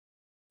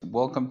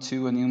Welcome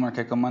to a new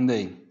Markeko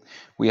Monday.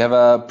 We have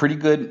a pretty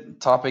good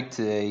topic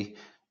today.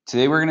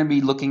 Today we're going to be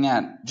looking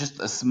at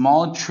just a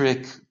small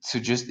trick to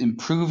just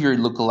improve your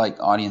lookalike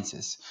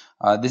audiences.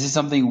 This is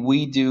something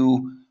we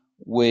do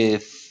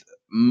with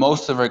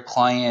most of our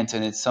clients,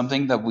 and it's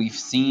something that we've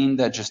seen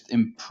that just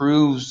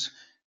improves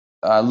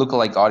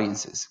lookalike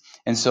audiences.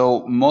 And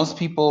so most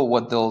people,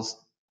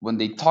 when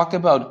they talk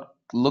about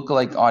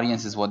lookalike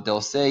audiences, what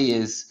they'll say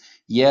is,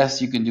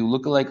 yes, you can do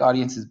lookalike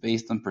audiences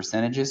based on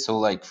percentages, so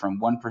like from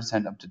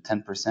 1% up to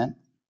 10%.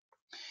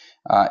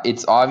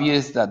 It's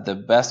obvious that the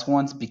best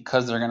ones,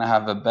 because they're going to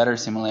have a better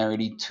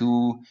similarity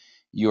to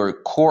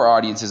your core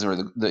audiences or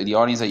the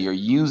audience that you're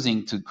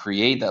using to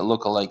create that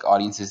lookalike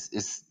audiences,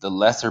 is the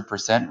lesser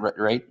percent,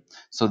 right?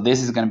 So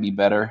this is going to be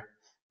better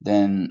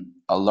than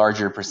a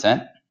larger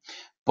percent.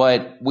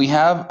 But we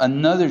have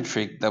another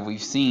trick that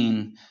we've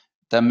seen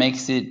that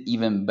makes it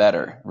even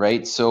better,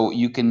 right? So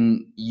you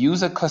can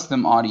use a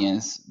custom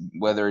audience,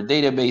 whether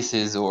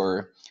databases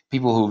or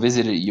people who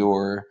visited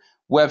your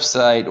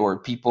website or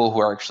people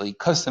who are actually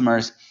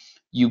customers.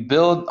 You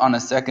build on a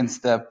second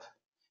step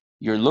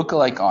your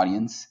lookalike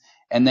audience,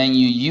 and then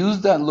you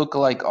use that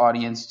lookalike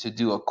audience to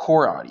do a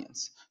core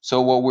audience.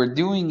 So what we're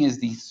doing is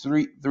these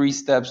three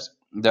steps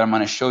that I'm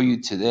going to show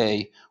you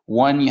today.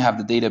 One, you have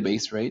the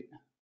database, right?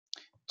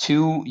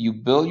 Two, you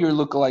build your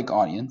lookalike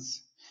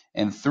audience.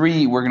 And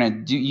three, we're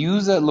going to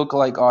use that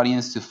lookalike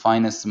audience to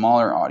find a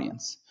smaller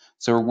audience.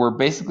 So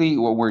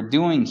what we're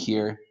doing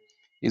here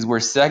is we're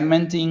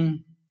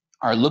segmenting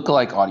our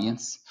lookalike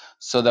audience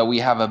so that we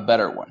have a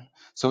better one.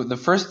 So the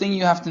first thing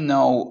you have to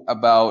know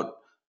about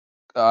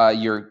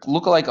your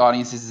lookalike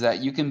audience is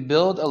that you can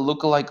build a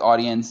lookalike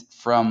audience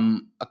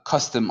from a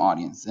custom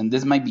audience. And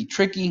this might be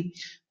tricky,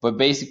 but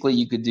basically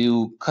you could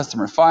do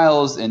customer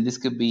files, and this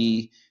could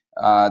be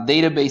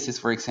databases,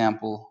 for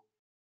example.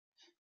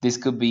 This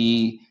could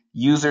be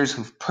users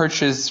who've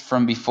purchased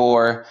from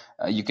before.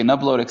 You can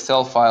upload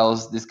Excel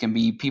files. This can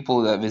be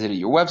people that visited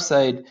your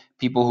website,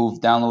 people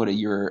who've downloaded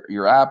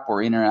your app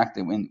or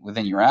interacted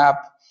within your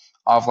app,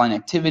 offline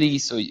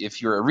activities. So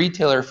if you're a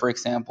retailer, for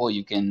example,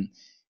 you can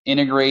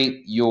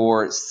integrate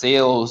your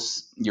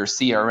sales, your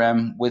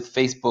CRM with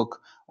Facebook,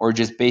 or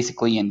just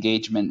basically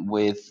engagement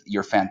with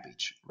your fan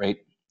page, right?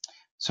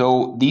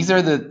 So these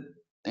are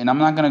and I'm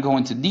not going to go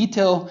into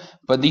detail,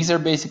 but these are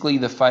basically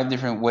the 5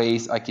 different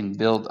ways I can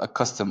build a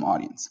custom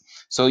audience.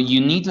 So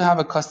you need to have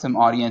a custom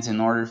audience in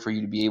order for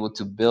you to be able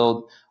to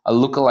build a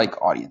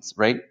lookalike audience,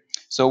 right?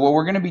 So what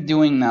we're going to be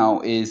doing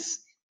now is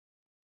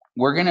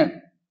we're going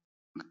to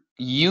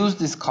use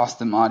this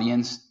custom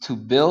audience to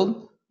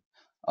build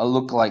a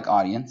lookalike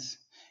audience.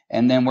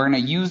 And then we're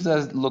going to use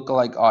that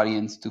lookalike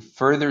audience to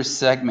further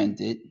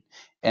segment it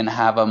and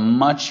have a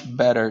much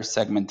better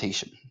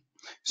segmentation.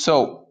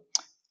 So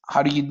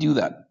how do you do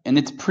that? And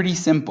it's pretty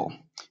simple.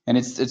 And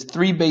it's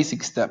 3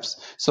 basic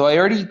steps. So I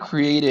already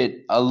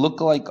created a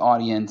lookalike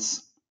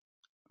audience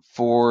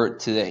for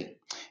today.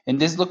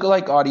 And this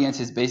lookalike audience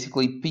is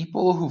basically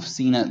people who've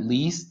seen at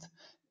least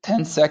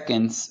 10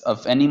 seconds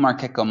of any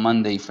Markeko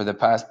Monday for the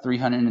past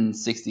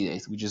 360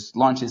 days. We just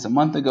launched this a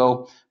month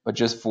ago, but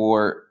just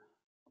for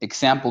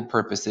example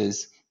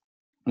purposes,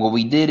 what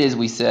we did is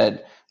we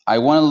said, I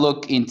want to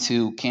look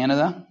into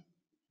Canada,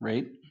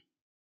 right?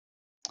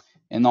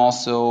 And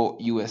also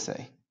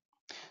USA.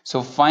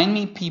 So find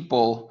me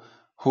people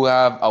who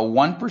have a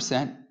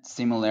 1%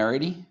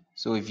 similarity.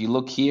 So if you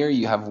look here,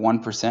 you have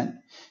 1%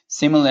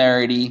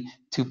 similarity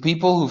to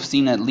people who've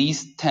seen at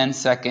least 10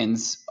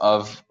 seconds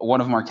of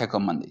one of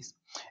Markeko Mondays.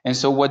 And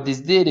so what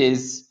this did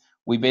is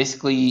we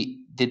basically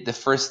did the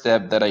first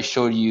step that I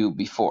showed you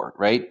before,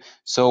 right?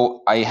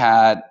 So I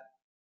had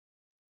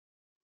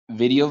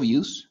video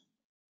views.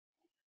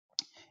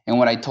 And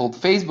what I told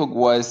Facebook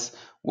was,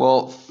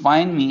 well,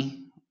 find me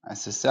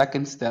as a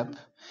second step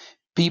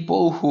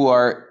people who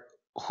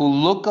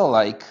look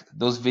alike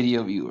those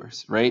video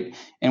viewers, right?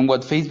 And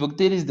what Facebook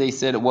did is they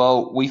said,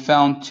 well, we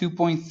found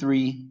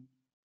 2.3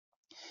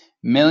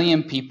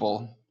 million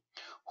people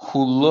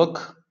who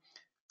look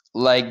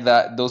like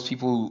those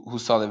people who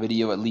saw the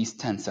video at least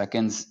 10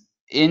 seconds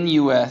within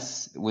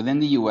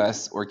the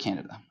US or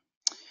Canada.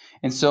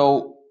 And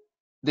so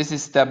this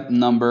is step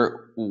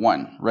number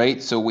 1,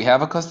 right? So we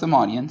have a custom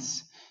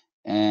audience,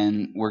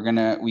 and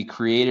we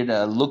created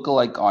a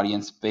lookalike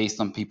audience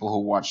based on people who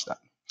watched that.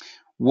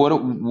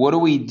 What do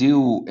we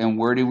do, and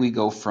where do we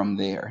go from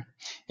there?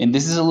 And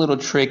this is a little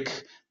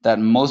trick that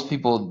most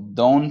people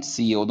don't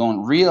see or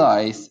don't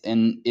realize,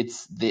 and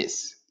it's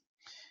this.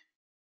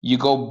 You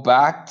go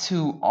back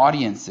to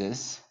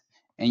audiences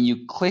and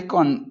you click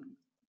on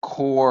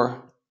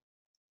core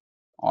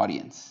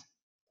audience.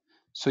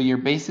 So you're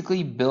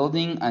basically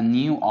building a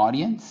new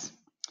audience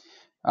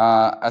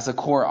as a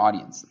core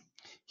audience.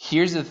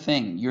 Here's the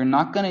thing. You're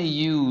not going to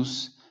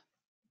use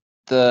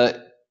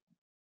the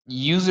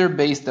user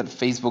base that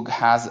Facebook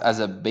has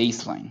as a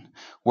baseline.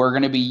 We're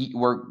going to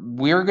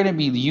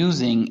be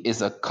using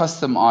is a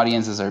custom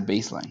audience as our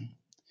baseline.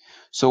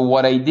 So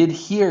what I did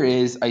here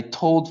is I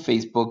told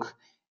Facebook,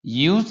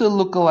 use the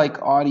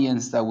lookalike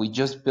audience that we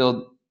just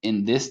built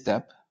in this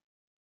step,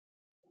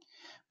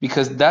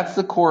 because that's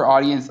the core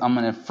audience I'm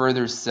going to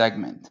further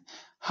segment.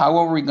 How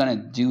are we going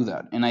to do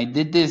that? And I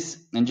did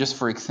this, and just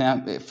for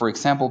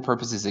example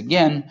purposes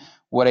again,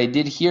 what I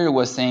did here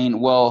was saying,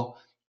 well,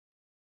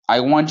 I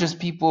want just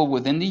people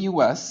within the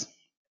US.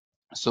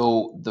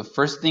 So the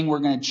first thing we're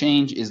going to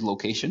change is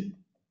location,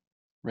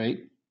 right?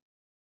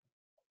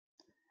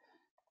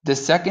 The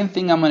second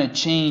thing I'm going to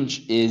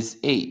change is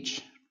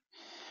age.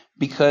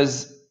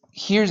 Because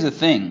here's the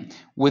thing,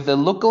 with a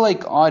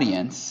lookalike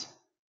audience,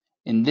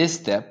 in this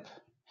step,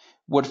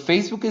 what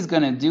Facebook is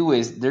going to do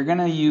is they're going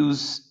to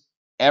use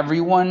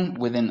everyone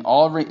within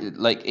all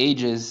like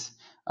ages,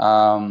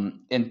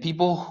 and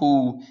people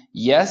who,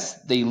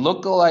 yes, they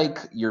look like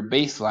your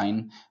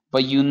baseline,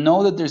 but you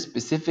know that there's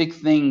specific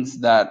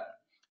things that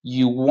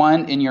you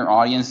want in your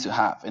audience to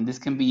have. And this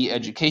can be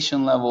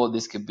education level,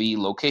 this could be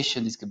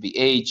location, this could be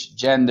age,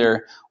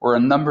 gender, or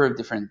a number of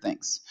different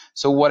things.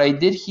 So what I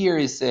did here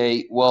is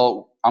say,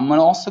 well, I'm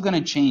also going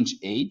to change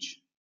age,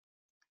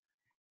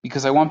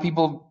 because I want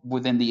people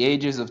within the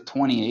ages of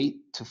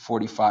 28 to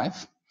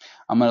 45.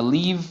 I'm going to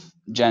leave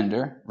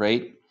gender,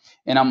 right?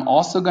 And I'm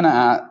also going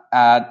to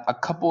add a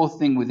couple of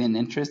things within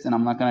interest, and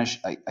I'm not going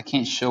to, I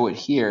can't show it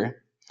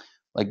here,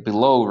 like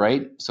below,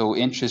 right? So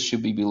interest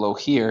should be below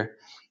here.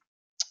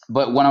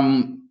 But what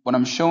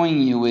I'm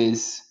showing you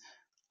is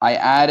I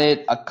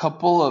added a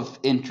couple of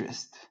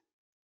interest.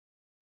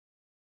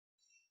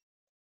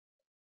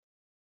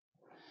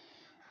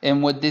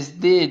 And what this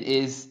did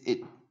is,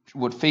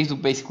 what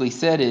Facebook basically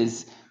said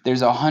is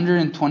there's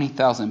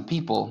 120,000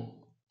 people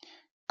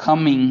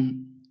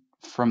coming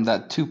from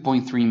that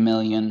 2.3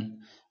 million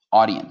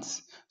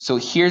audience. So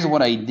here's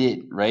what I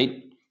did,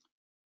 right?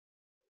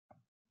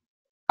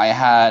 I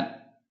had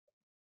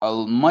a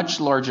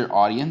much larger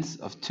audience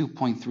of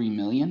 2.3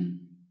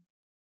 million.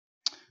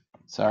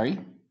 Sorry,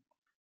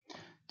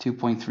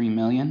 2.3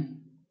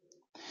 million.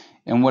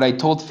 And what I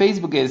told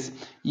Facebook is,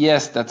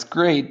 yes, that's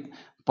great,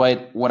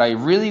 but what I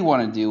really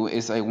want to do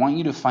is I want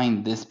you to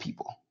find this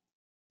people.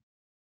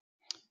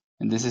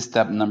 And this is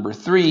step number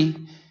 3.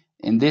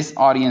 And this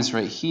audience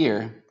right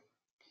here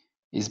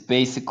is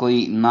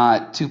basically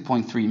not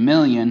 2.3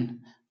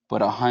 million,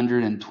 but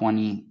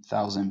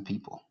 120,000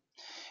 people.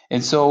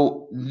 And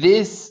so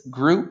this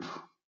group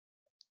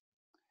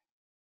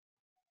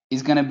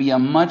is going to be a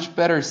much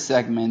better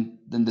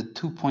segment than the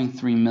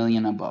 2.3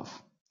 million above.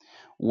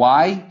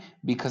 Why?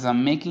 Because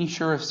I'm making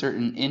sure of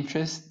certain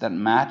interests that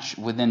match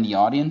within the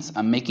audience.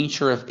 I'm making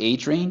sure of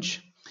age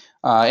range,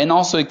 and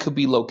also it could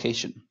be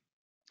location.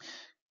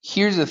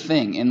 Here's the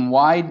thing, and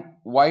why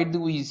do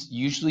we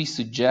usually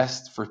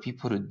suggest for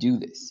people to do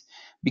this?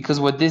 Because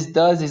what this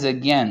does is,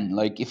 again,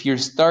 like if you're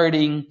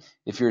starting,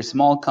 if you're a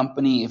small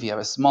company, if you have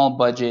a small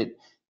budget,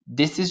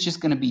 this is just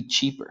going to be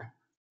cheaper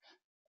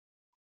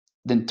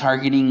than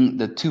targeting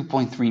the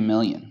 2.3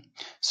 million.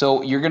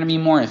 So you're going to be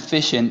more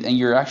efficient, and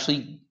you're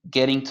actually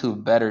getting to a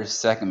better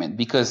segment,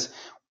 because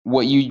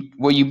what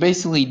you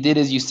basically did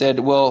is you said,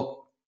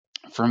 well,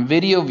 from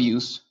video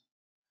views,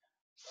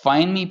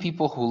 find me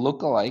people who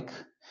look alike.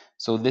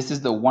 So this is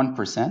the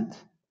 1%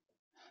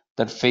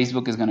 that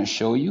Facebook is going to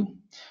show you.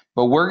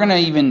 But we're going to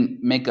even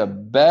make a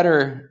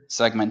better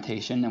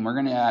segmentation, and we're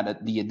going to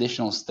add the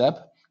additional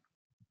step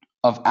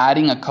of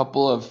adding a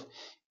couple of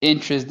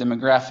interest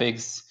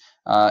demographics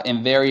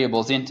and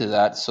variables into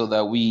that, so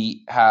that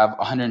we have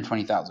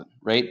 120,000,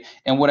 right?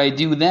 And what I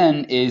do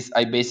then is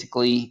I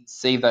basically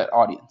save that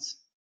audience.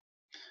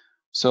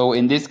 So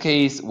in this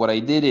case, what I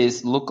did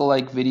is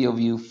lookalike video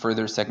view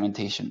further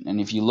segmentation.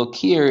 And if you look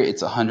here,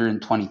 it's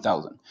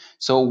 120,000.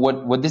 So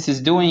what this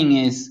is doing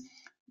is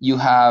you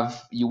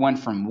went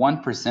from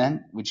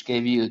 1%, which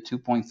gave you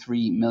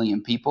 2.3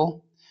 million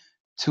people,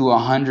 to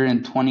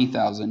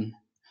 120,000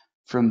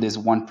 from this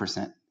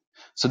 1%.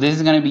 So this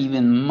is going to be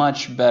even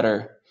much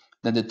better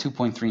than the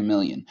 2.3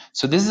 million.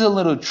 So this is a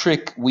little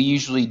trick we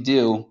usually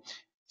do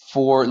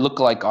for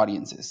lookalike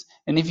audiences.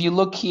 And if you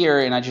look here,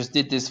 and I just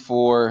did this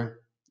for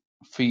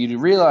you to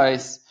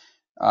realize,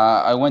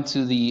 I went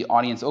to the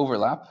audience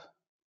overlap,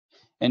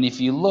 and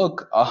if you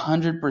look,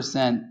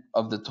 100%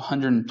 of the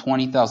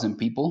 120,000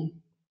 people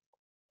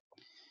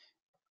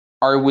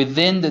are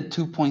within the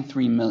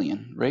 2.3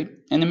 million, right?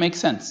 And it makes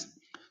sense.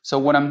 So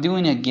what I'm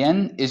doing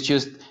again is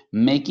just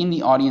making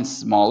the audience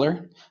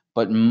smaller,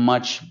 but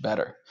much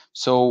better.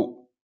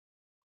 So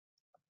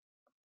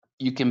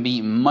you can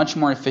be much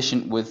more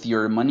efficient with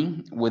your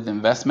money, with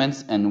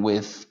investments, and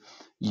with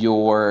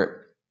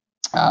your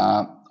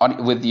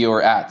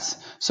ads.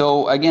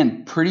 So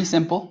again, pretty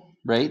simple,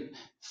 right?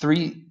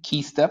 3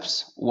 key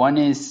steps. One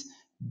is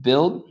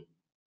build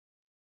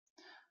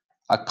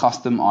a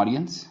custom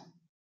audience.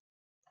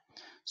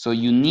 So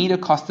you need a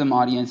custom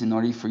audience in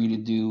order for you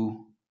to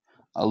do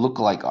a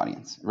lookalike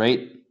audience,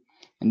 right?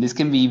 And this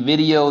can be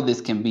video,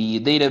 this can be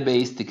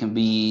database, it can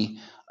be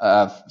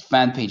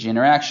fan page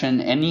interaction,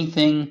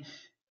 anything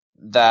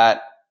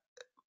that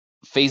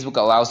Facebook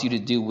allows you to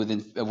do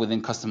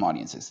within custom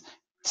audiences.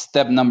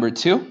 Step number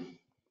 2,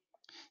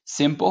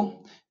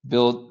 simple,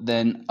 build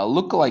then a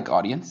lookalike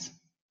audience.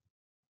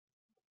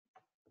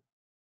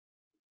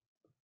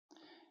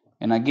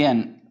 And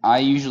again, I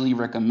usually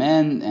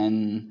recommend,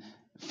 and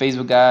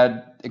Facebook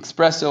Ad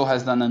Espresso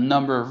has done a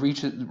number of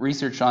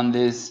research on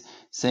this,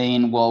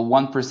 saying, well,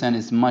 1%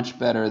 is much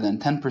better than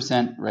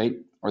 10%, right?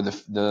 Or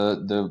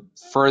the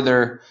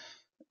further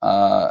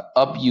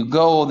up you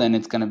go, then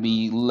it's going to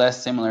be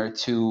less similar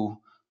to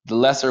the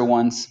lesser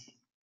ones.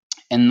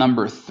 And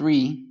number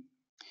 3,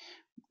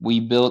 we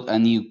built a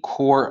new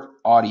core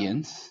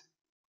audience.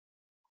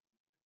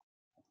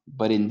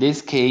 But in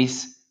this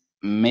case,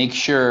 make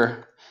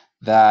sure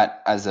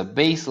that as a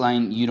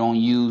baseline, you don't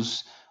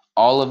use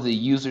all of the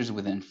users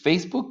within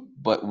Facebook,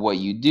 but what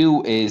you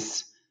do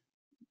is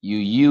you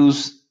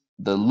use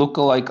the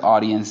lookalike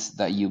audience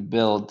that you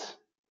build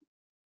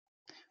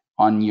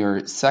on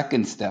your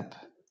second step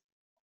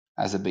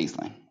as a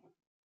baseline.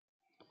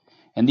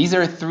 And these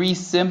are 3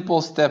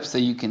 simple steps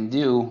that you can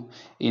do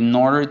in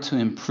order to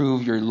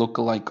improve your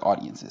lookalike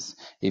audiences.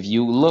 If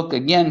you look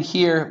again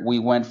here, we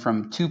went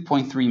from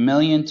 2.3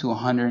 million to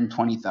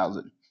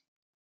 120,000.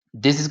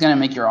 This is going to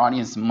make your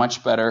audience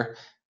much better,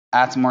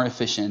 ads more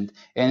efficient,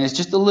 and it's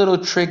just a little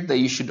trick that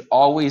you should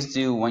always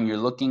do when you're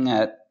looking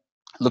at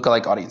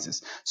lookalike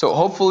audiences. So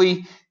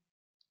hopefully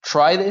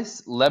try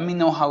this. Let me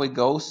know how it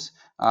goes.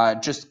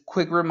 Just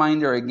quick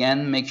reminder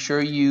again, make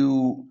sure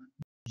you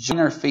join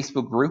our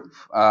Facebook group.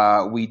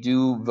 We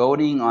do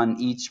voting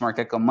on each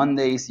Markeko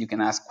Mondays. You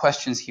can ask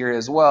questions here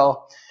as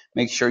well.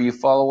 Make sure you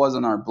follow us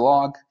on our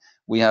blog.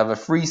 We have a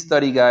free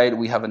study guide.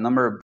 We have a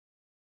number of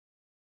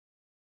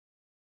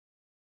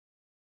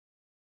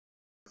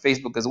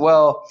Facebook as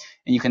well,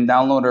 and you can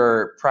download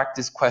our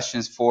practice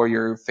questions for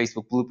your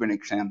Facebook Blueprint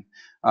exam.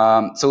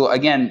 So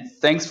again,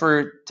 thanks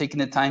for taking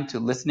the time to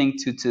listening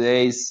to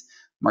today's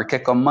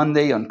Markeko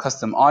Monday on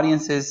custom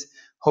audiences.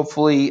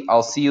 Hopefully,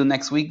 I'll see you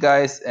next week,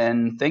 guys,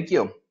 and thank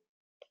you.